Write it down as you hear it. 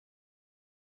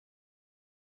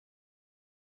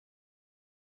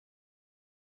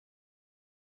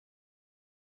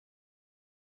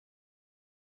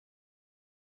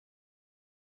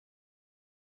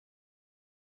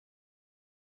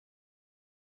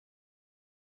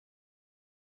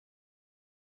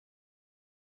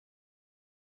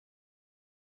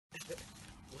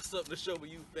What's up, Neshoba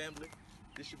Youth family?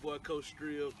 This your boy Coach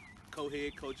Strill,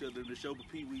 co-head coach of the Neshoba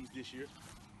Pee-Wees this year.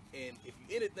 And if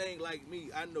you anything like me,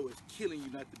 I know it's killing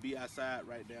you not to be outside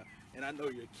right now. And I know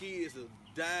your kids are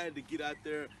dying to get out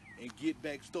there and get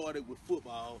back started with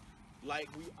football like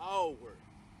we all were.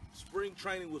 Spring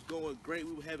training was going great.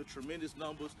 We were having tremendous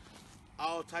numbers.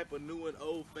 All type of new and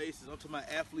old faces. I'm talking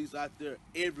about athletes out there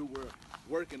everywhere,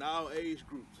 working all age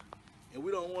groups. And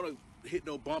we don't want to hit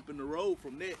no bump in the road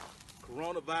from that,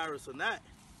 coronavirus or not.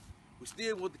 We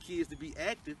still want the kids to be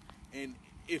active. And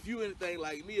if you anything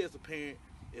like me as a parent,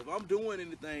 if I'm doing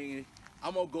anything,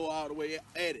 I'm gonna go all the way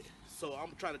at it. So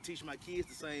I'm trying to teach my kids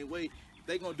the same way. If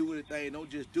they gonna do anything, don't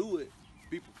just do it.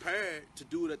 Be prepared to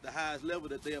do it at the highest level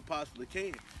that they possibly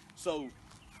can. So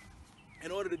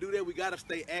in order to do that, we gotta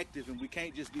stay active, and we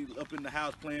can't just be up in the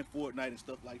house playing Fortnite and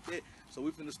stuff like that. So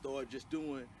we're finna start just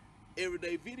doing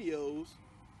everyday videos,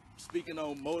 speaking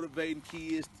on motivating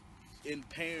kids and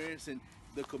parents and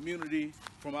the community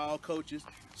from all coaches,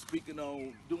 speaking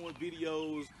on doing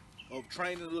videos of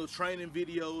little training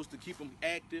videos to keep them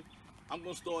active. I'm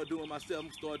gonna start doing myself. I'm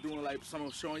gonna start doing like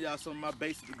showing y'all some of my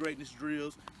basic to greatness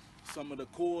drills, some of the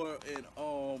core and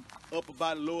upper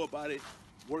body, lower body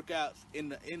workouts in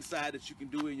the inside that you can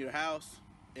do in your house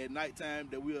at nighttime,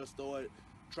 that we'll start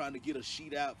trying to get a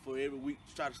sheet out for every week.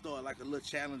 Try to start like a little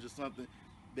challenge or something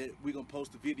that we're gonna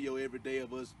post a video every day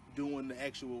of us doing the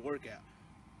actual workout.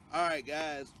 All right,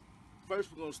 guys, first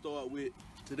we're gonna start with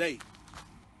today.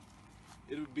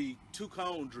 It'll be 2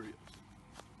 cone drills.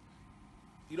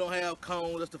 You don't have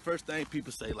cones, that's the first thing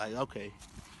people say, like, okay,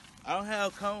 I don't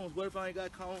have cones. What if I ain't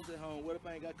got cones at home? What if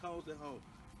I ain't got cones at home?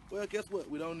 Well, guess what?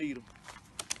 We don't need them.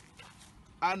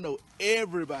 I know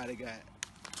everybody got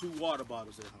 2 water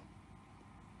bottles at home,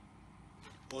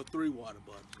 or 3 water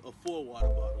bottles, or 4 water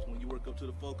bottles when you work up to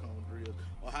the 4 cone drills,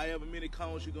 or however many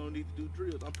cones you're gonna need to do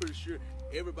drills. I'm pretty sure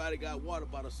everybody got water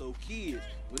bottles. So kids,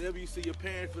 whenever you see your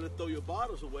parents finna throw your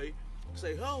bottles away,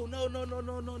 say, oh, no, no, no,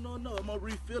 no, no, no, no. I'm gonna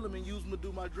refill them and use them to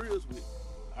do my drills with.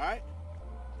 All right?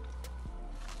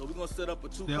 So we're gonna set up a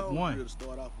 2 cone drill to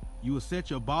start off. You will set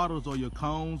your bottles or your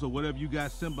cones or whatever you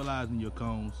got symbolizing your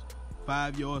cones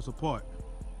 5 yards apart.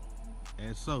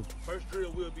 And so first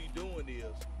drill we'll be doing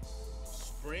is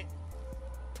sprint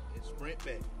and sprint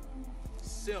back.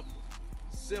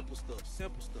 Simple stuff.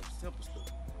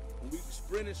 When we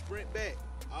sprint and sprint back,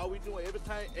 all we doing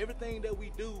everything that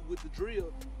we do with the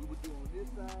drill, we will do on this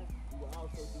side, we will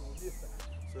also do on this side.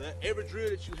 So that every drill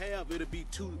that you have, it'll be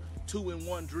two in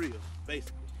one drill,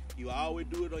 basically. You always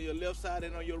do it on your left side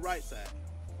and on your right side.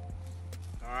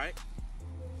 All right?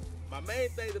 My main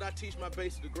thing that I teach my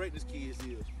basic to greatness kids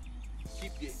is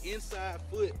keep your inside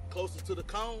foot closer to the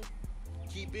cone.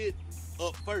 Keep it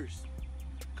up first,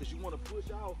 because you want to push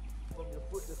off from your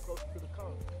foot that's closer to the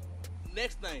cone.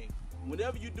 Next thing,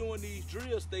 whenever you're doing these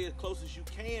drills, stay as close as you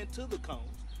can to the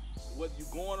cones. Whether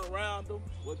you're going around them,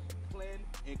 whether you're playing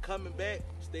and coming back,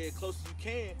 stay as close as you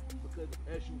can, because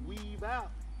as you weave out,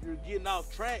 you're getting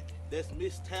off track. That's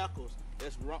missed tackles.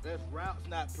 That's routes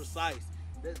not precise.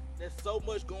 There's so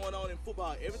much going on in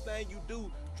football. Everything you do,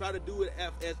 try to do it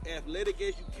as athletic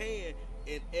as you can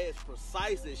and as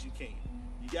precise as you can.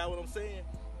 You got what I'm saying?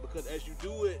 Because as you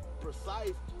do it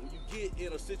precise, when you get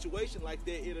in a situation like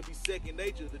that, it'll be second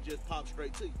nature to just pop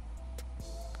straight to you.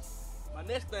 My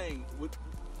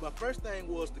first thing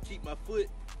was to keep my foot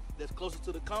that's closer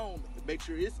to the cone, make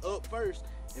sure it's up first,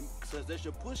 and because that's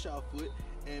your push-off foot,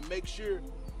 and make sure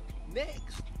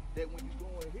next that when you go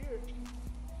in here,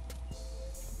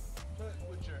 touch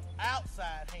with your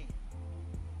outside hand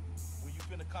when you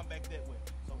finna come back that way.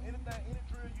 So any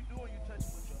drill you doing, you touch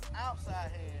with your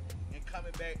outside hand and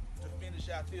coming back to finish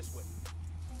out this way.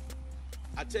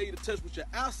 I tell you to touch with your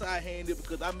outside hand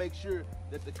because I make sure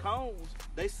that the cones,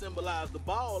 they symbolize the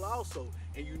ball also,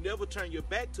 and you never turn your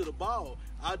back to the ball.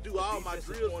 I do all my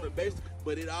drills on the base,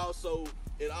 but it also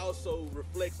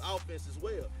reflects offense as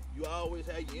well. You always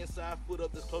have your inside foot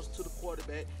up that's close to the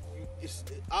quarterback. It's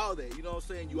all that, you know what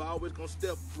I'm saying? You always gonna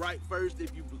step right first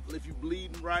if you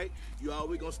bleeding right. You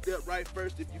always gonna step right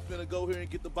first if you finna go here and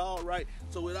get the ball right.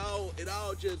 So it all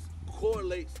just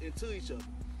correlates into each other.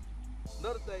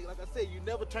 Another thing, like I said, you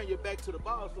never turn your back to the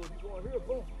ball. So if you go in here,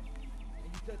 boom, and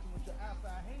you touch it with your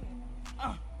outside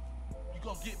hand, you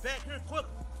gonna get back here quicker.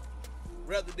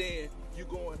 Rather than you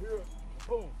going here,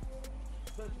 boom,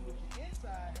 touch it with your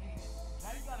inside hand.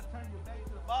 Now you gotta turn your back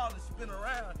to the ball and spin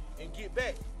around and get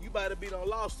back. You about to be done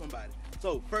lost somebody.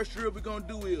 So first drill we're gonna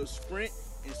do is sprint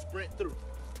and sprint through.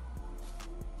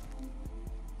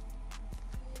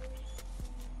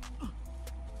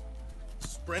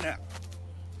 Sprint out.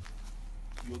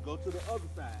 You'll go to the other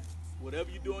side.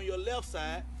 Whatever you do on your left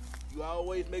side, You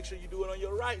always make sure you do it on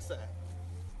your right side.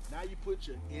 Now you put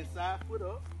your inside foot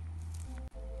up,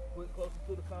 put it closer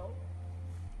to the cone.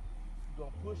 You're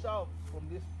gonna push off from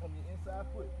your inside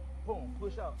foot. Boom,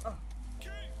 push out.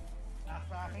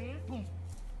 Outside hand, boom.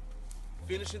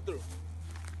 Finishing through.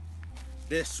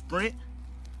 Then sprint,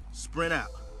 sprint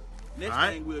out. Next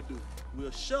thing we'll do,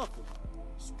 we'll shuffle,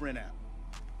 sprint out.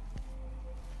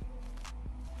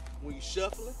 When you're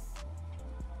shuffling,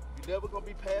 you're never gonna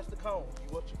be past the cone.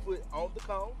 You want your foot on the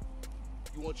cone.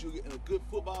 You want you in a good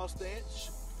football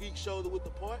stance, feet shoulder width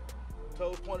apart,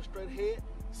 toes pointed straight ahead,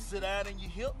 sit down in your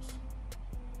hips.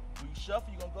 When you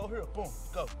shuffle, you're gonna go here, boom,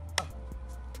 go.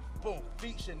 Boom,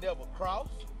 feet should never cross.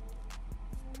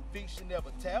 Feet should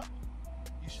never tap.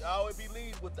 You should always be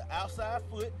leading with the outside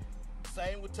foot,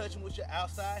 same with touching with your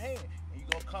outside hand. And you're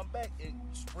gonna come back and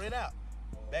sprint out.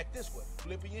 Back this way,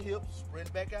 flipping your hips,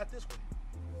 sprint back out this way.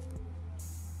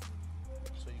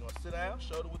 So you're gonna sit down,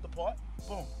 shoulder width apart,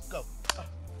 boom, go.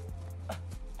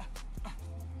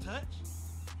 Touch,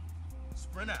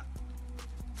 sprint out.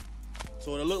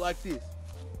 So it'll look like this.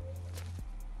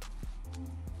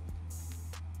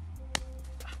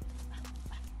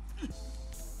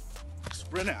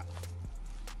 Sprint out.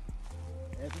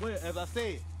 As I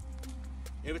said,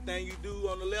 everything you do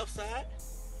on the left side,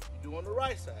 you do on the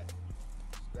right side.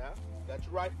 Sit down, got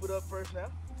your right foot up first now.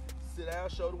 Sit down,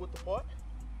 shoulder width apart.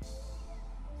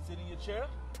 Sit in your chair,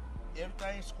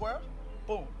 everything square,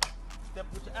 boom. Step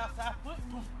with your outside foot,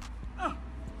 boom.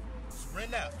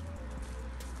 Sprint out.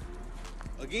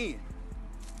 Again.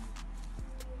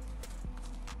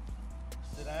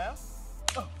 Sit down.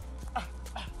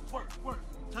 Work.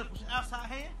 Touch with your outside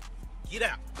hand, get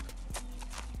out.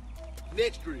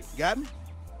 Next drill, got me?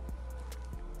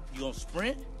 You gonna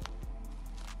sprint,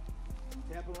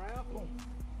 tap around, boom.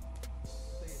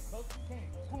 Stay as close as you can.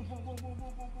 Boom, boom, boom, boom,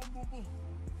 boom, boom, boom, boom, boom.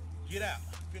 Get out,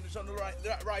 finish on the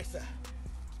right side.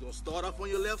 You're gonna start off on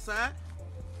your left side,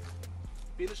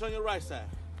 finish on your right side.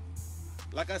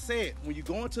 Like I said, when you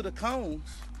go into the cones,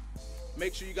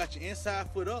 make sure you got your inside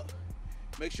foot up.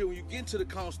 Make sure when you get into the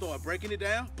cone, start breaking it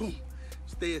down, boom.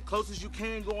 Stay as close as you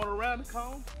can going around the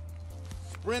cone.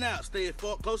 Sprint out, stay as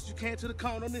close as you can to the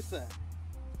cone on this side.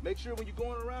 Make sure when you're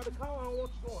going around the cone, I don't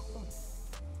want you going, boom.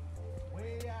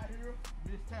 Way out here,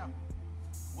 miss tackle.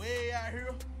 Way out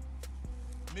here,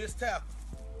 miss tackle.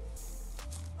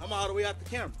 I'm all the way out the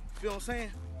camera, you feel what I'm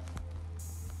saying?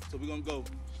 So we're gonna go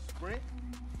sprint,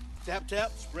 tap,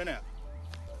 tap, sprint out.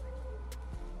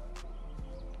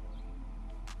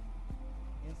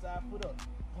 Inside foot up,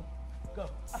 boom, go.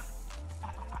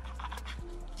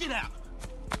 Get out.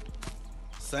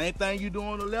 Same thing you do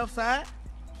on the left side,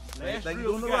 same thing you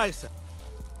do on the right side.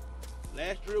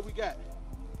 Last drill we got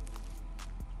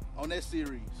on that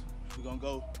series. We're gonna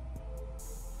go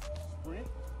sprint,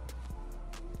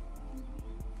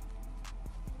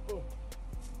 boom,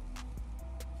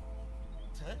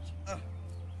 touch,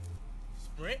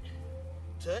 sprint,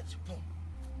 touch, boom,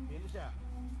 finish out.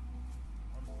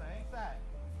 On the same side.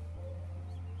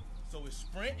 So it's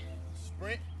sprint,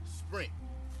 sprint, sprint.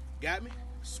 Got me?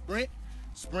 Sprint,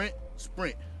 sprint,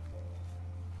 sprint.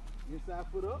 Inside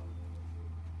foot up.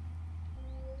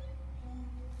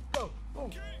 Go, boom.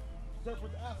 Touch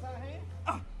with the outside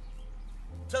hand.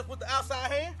 Touch with the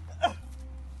outside hand.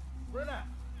 Sprint out.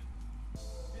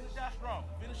 Finish out strong.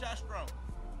 Finish out strong.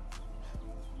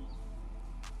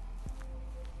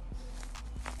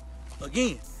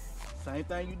 Again, same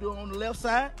thing you do on the left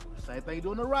side, same thing you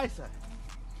do on the right side.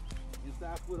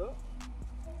 Inside foot up.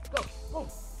 Go, boom.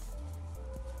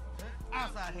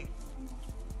 Outside hand.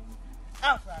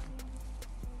 Outside hand.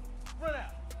 Sprint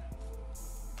out.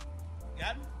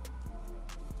 Got me?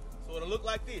 So it'll look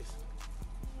like this.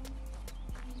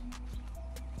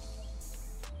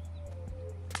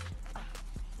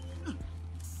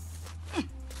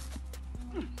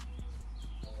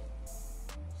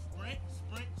 Sprint,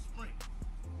 sprint, sprint.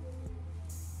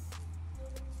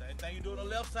 Same thing you do on the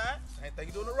left side, same thing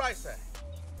you do on the right side.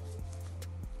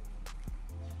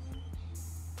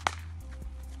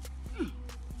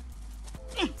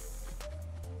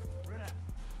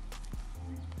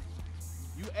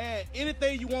 You add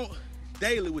anything you want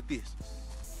daily with this.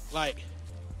 Like,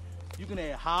 you can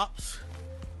add hops,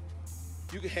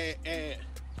 you can add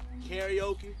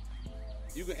karaoke,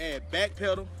 you can add back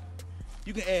pedal,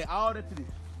 you can add all that to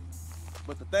this.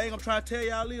 But the thing I'm trying to tell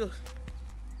y'all is,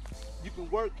 you can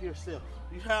work yourself.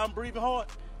 You hear how I'm breathing hard?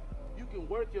 You can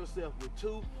work yourself with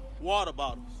 2 water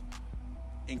bottles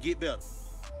and get better.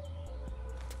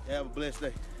 Have a blessed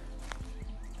day.